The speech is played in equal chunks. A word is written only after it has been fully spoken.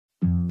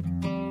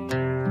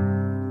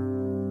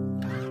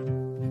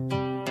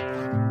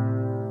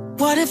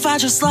if I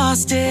just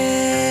lost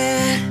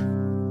it?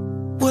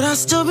 Would I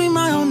still be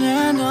my own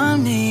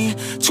enemy?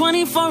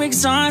 24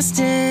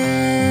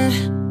 exhausted,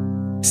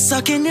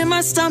 sucking in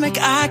my stomach,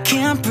 I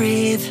can't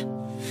breathe.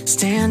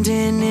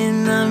 Standing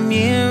in the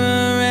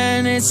mirror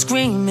and it's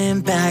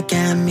screaming back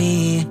at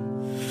me.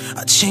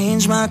 I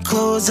change my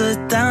clothes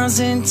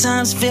 1,000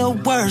 times, feel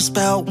worse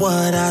about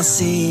what I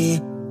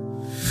see.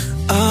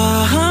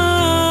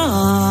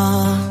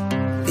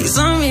 These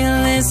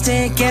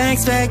unrealistic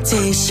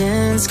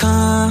expectations,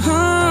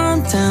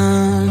 calm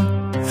down.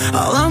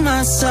 I love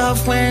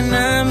myself when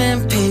I'm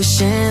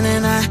impatient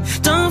and I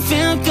don't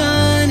feel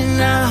good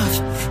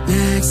enough.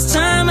 Next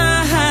time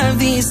I have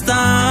these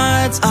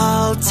thoughts,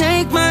 I'll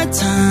take my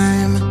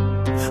time.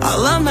 I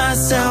love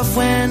myself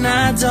when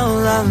I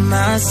don't love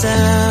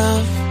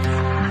myself.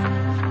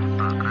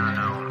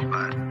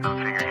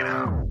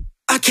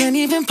 I can't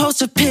even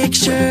post a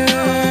picture.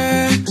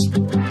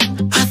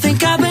 I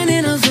think I've been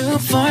in a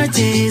loop for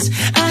days.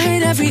 I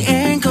hate every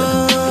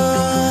angle.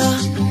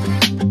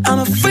 I'm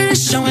afraid of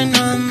showing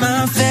on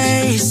my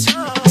face.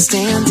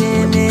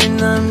 Standing in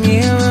the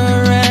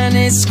mirror and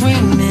it's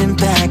screaming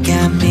back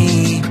at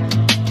me.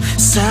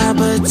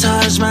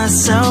 Sabotage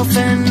myself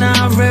and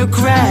I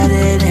regret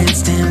it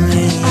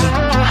instantly.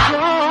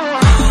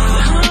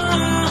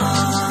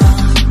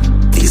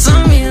 These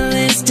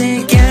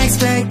unrealistic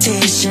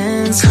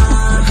expectations,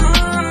 calm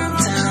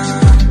down.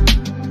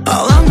 I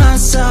love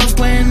myself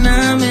when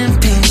I'm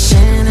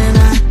impatient and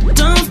I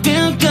don't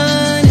feel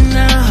good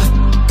enough.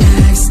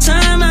 Next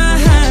time I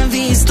have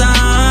these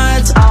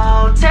thoughts,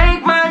 I'll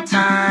take my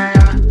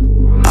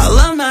time. I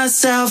love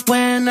myself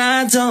when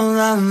I don't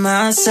love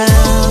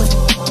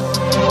myself.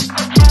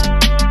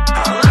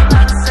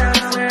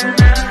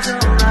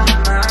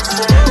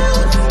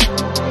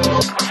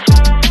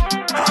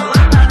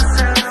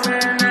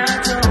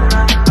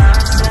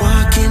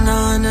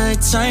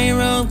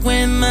 Tightrope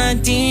when my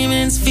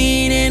demons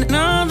feeding and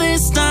all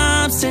this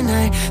stops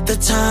tonight. The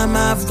time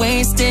I've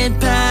wasted,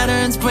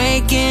 patterns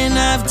breaking,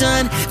 I've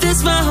done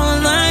this my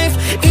whole life.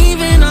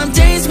 Even on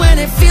days when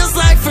it feels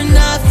like for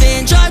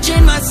nothing,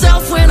 judging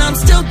myself when I'm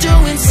still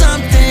doing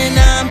something.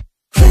 I'm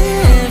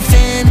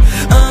living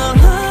a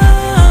lie.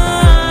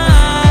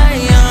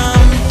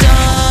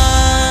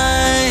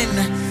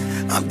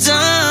 I'm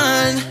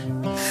done,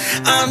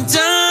 I'm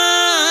done.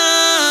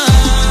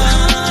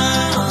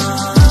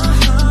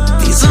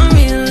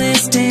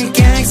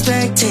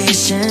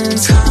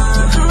 Expectations, I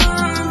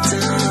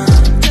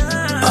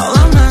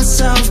love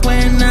myself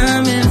when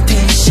I'm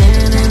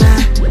impatient and I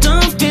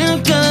don't feel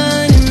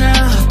good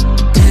enough.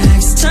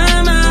 Next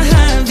time I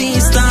have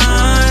these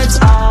thoughts,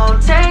 I'll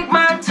take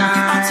my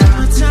time.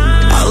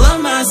 I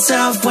love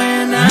myself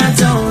when I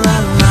don't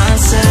love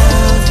myself.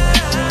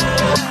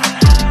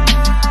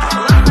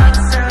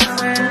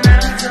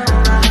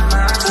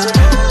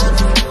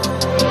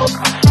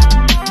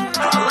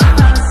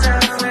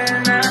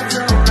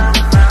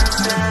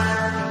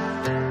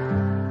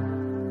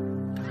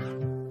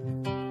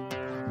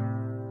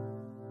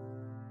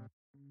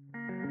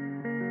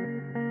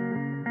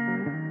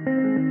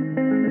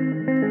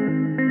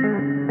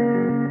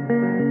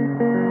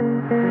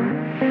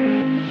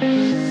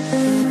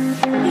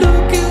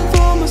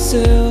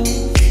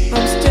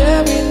 I'm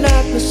staring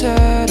at my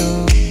shadow.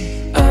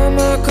 Am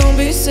I gonna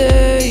be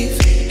safe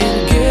in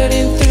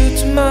getting through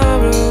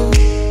tomorrow?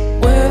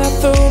 When I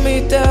throw me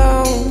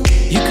down,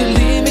 you could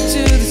lead me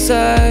to the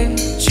side.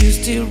 You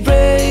still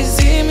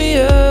raising me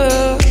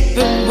up,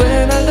 and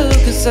when I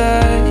look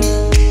aside,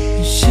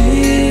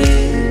 she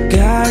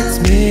guides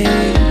me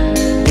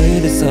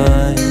with a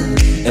sign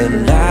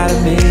and light of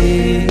me.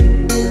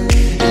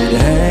 It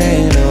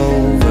ain't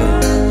over,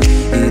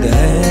 it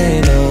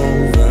ain't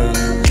over,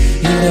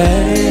 it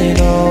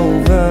ain't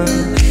over,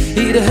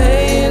 it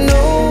ain't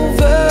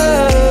over.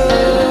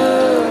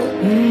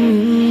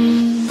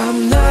 I'm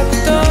not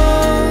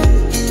done,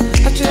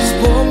 I just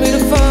want me to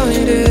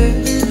find it.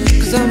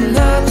 'Cause I'm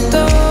not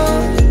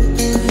done,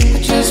 I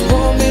just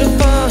want me to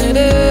find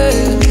it.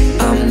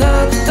 I'm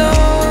not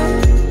done,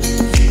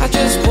 I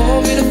just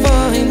want me to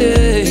find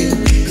it.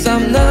 'Cause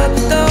I'm not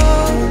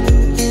done,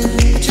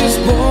 I just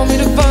want me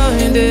to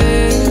find it.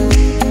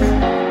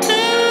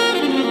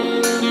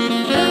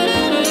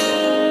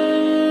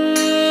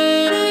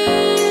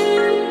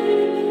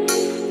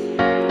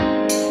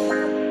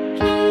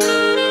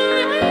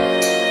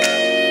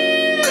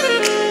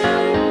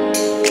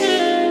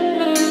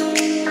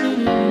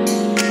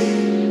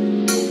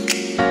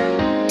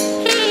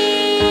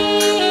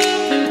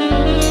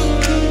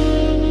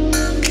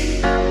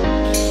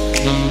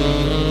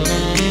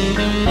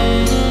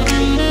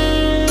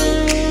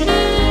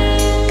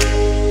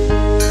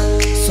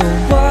 So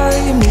why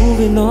are you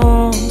moving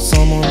on?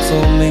 Someone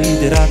told me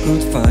that I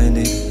could find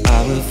it. I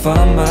will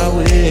find my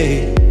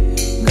way.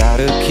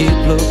 Gotta keep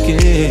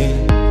looking.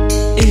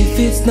 If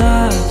it's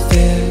not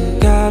fair,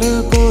 gotta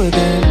go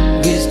again.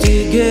 We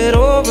still get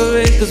over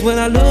it. 'Cause when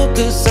I look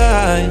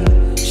aside,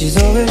 she's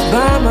always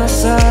by my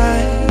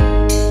side.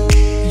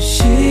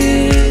 She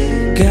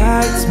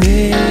guides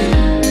me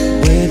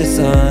with a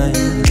sign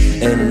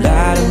and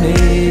light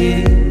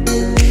me.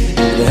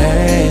 It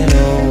ain't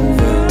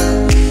over,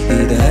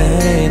 it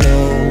ain't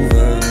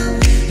over,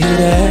 it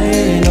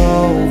ain't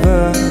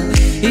over,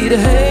 it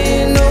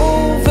ain't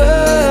over.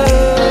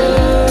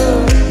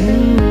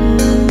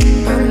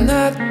 I'm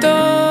not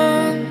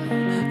done,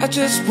 I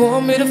just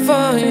want me to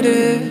find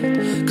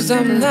it. Cause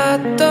I'm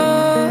not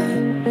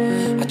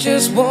done, I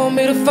just want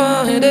me to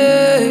find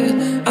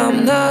it.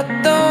 I'm not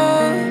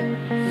done,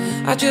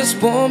 I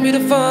just want me to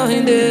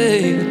find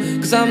it.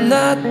 Cause I'm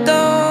not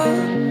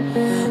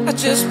done, I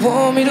just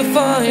want me to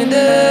find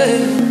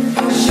it.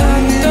 I'm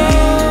not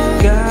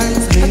done,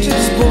 I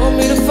just want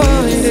me to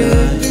find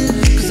it.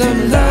 Cause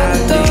I'm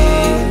not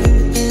done,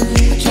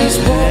 I just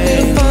want me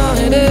to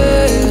find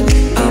it.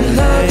 I'm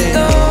not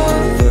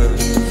done,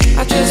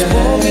 I just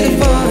want me to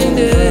find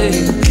it.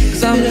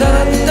 Cause I'm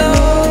not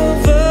done,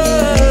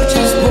 I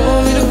just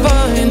want me to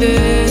find it.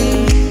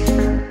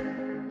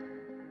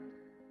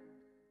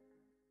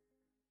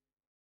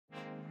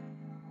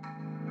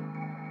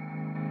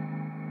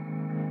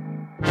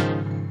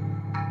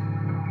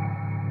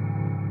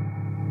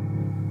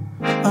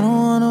 I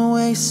don't wanna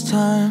waste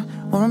time.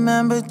 Well,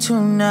 remember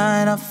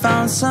tonight I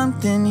found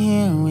something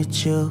here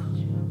with you.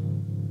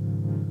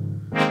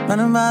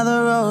 Running by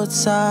the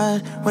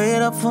roadside,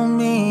 wait up for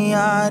me.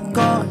 I'd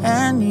go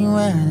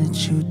anywhere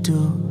that you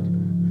do.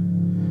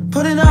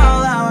 Put it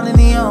all out in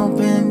the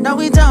open. No,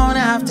 we don't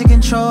have to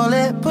control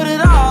it. Put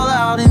it all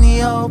out in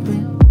the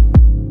open.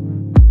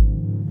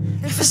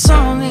 If it's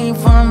only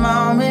for a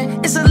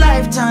moment, it's a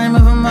lifetime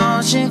of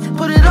emotion.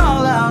 Put it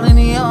all out in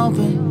the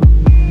open.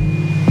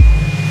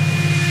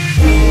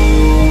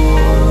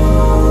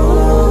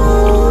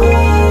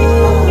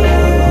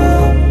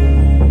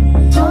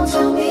 Don't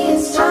tell me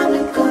it's time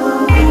to go.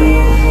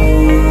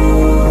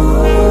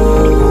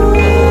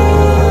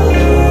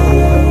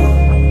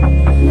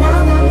 Now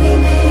that we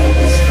made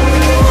this far,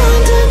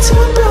 Wandered to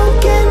a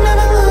broken,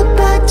 never look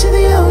back to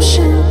the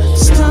ocean.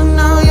 Still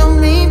know you'll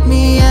meet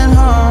me at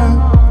home.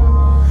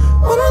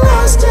 When we're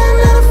lost and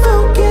out of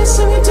focus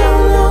and we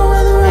don't know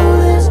where the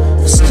road is,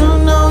 I still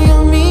know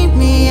you'll meet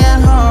me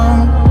at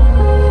home.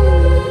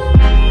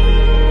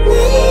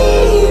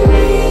 Meet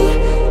me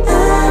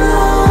at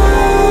home.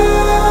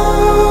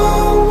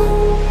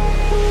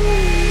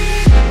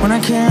 When I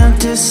can't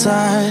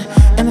decide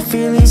and the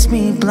fear leaves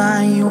me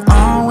blind, you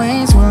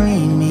always will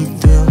lead me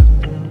through.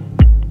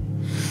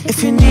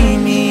 If you need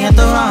me at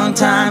the wrong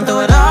time, throw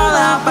it all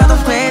out by the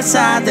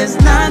wayside. There's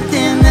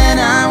nothing that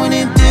I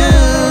wouldn't do.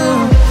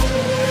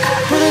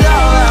 Put it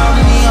all out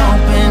in the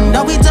open.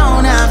 No, we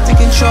don't have to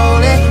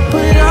control it.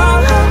 Put it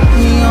all out in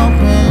the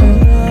open.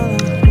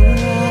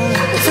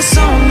 If it's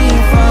only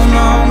for a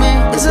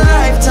moment, it's a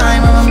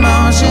lifetime of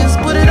emotions.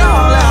 Put it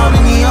all